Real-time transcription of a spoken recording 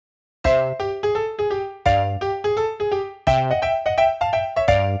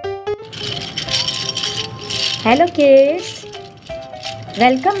Hello kids,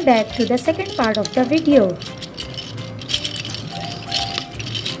 welcome back to the second part of the video.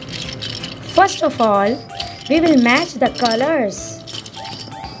 First of all, we will match the colors.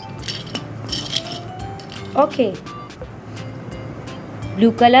 Okay,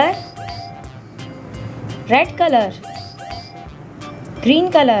 blue color, red color,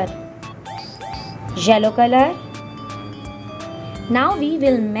 green color, yellow color. Now we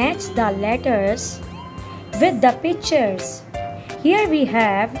will match the letters with the pictures. Here we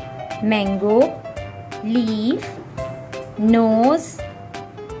have mango, leaf, nose,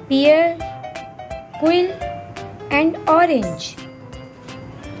 pear, quill and orange.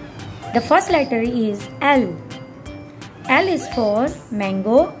 The first letter is L. L is for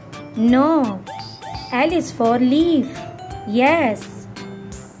mango. No. L is for leaf. Yes.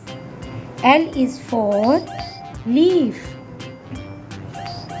 L is for leaf.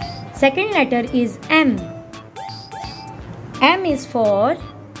 Second letter is M. M is for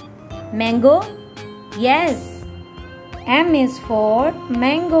mango. Yes. M is for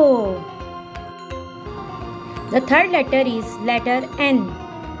mango. The third letter is letter N.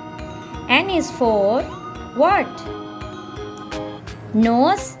 N is for what?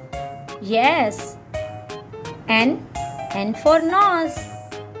 Nose. Yes. N for nose.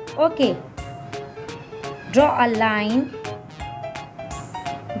 Okay. Draw a line.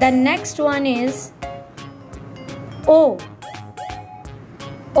 The next one is O.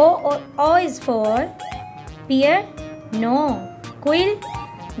 O is for pear. No. Quill.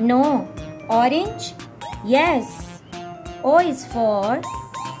 No. Orange. Yes. O is for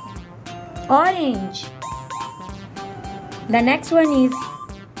orange. The next one is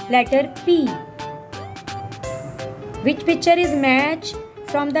letter P. Which picture is matched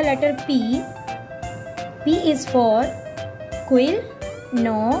from the letter P? P is for quill.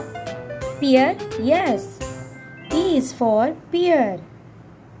 No. Pear. Yes. P is for pear.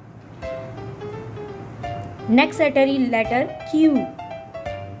 Next letter is letter Q.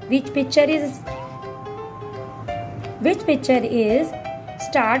 Which picture is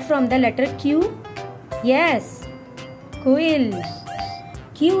start from the letter Q? Yes. Quill.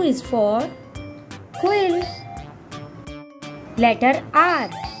 Q is for quill. Letter R.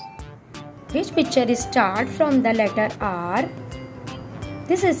 Which picture is start from the letter R?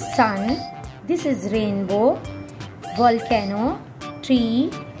 This is sun. This is rainbow, volcano, tree,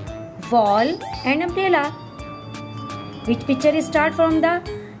 wall and umbrella. Which picture is start from the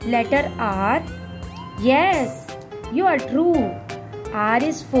letter R? Yes, you are true. R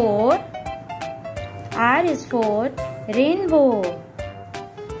is for rainbow.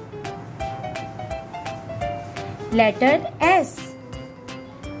 Letter S.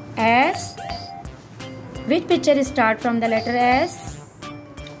 S. Which picture is start from the letter S?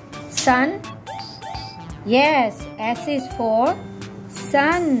 Sun. Yes, S is for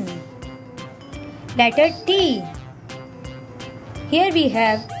sun. Letter T. Here we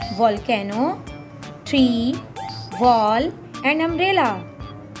have volcano, tree, wall and umbrella.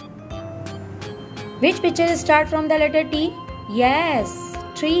 Which picture start from the letter T? Yes,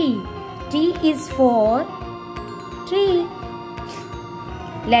 tree. T is for tree.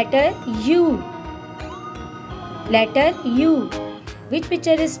 Letter U. Letter U. Which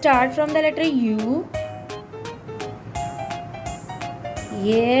picture is start from the letter U?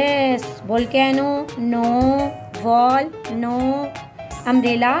 Yes, volcano, no. Wall, no.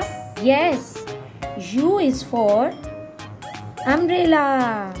 Umbrella, yes. U is for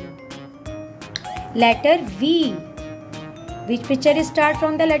umbrella. Letter V. Which picture is start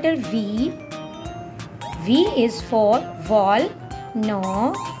from the letter V? V is for wall,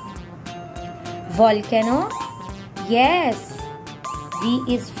 no. Volcano, yes. V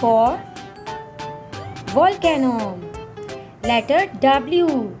is for volcano. Letter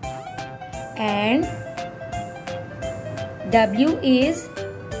W. And W is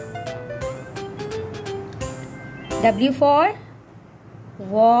W for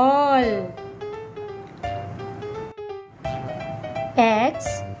wall.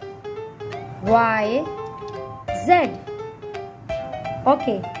 X, Y, Z.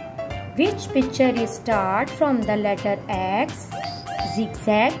 Okay. Which picture is start from the letter X?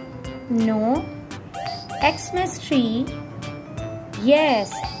 Zigzag? No. Xmas tree?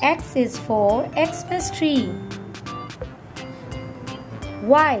 Yes, X is for Xmas tree.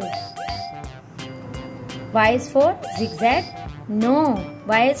 Y. Y is for zigzag? No.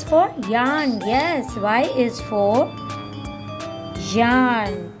 Y is for yarn. Yes, Y is for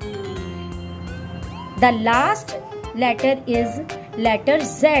yarn. The last letter is letter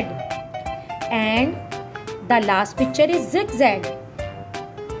Z. And the last picture is zigzag.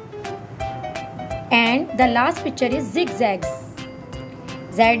 And the last picture is zigzag.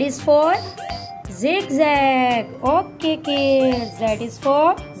 Z is for zigzag. Okay kids, Z is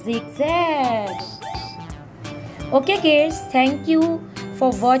for zigzag. Okay kids, thank you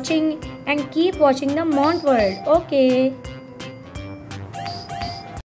for watching and keep watching the Mont World. Okay.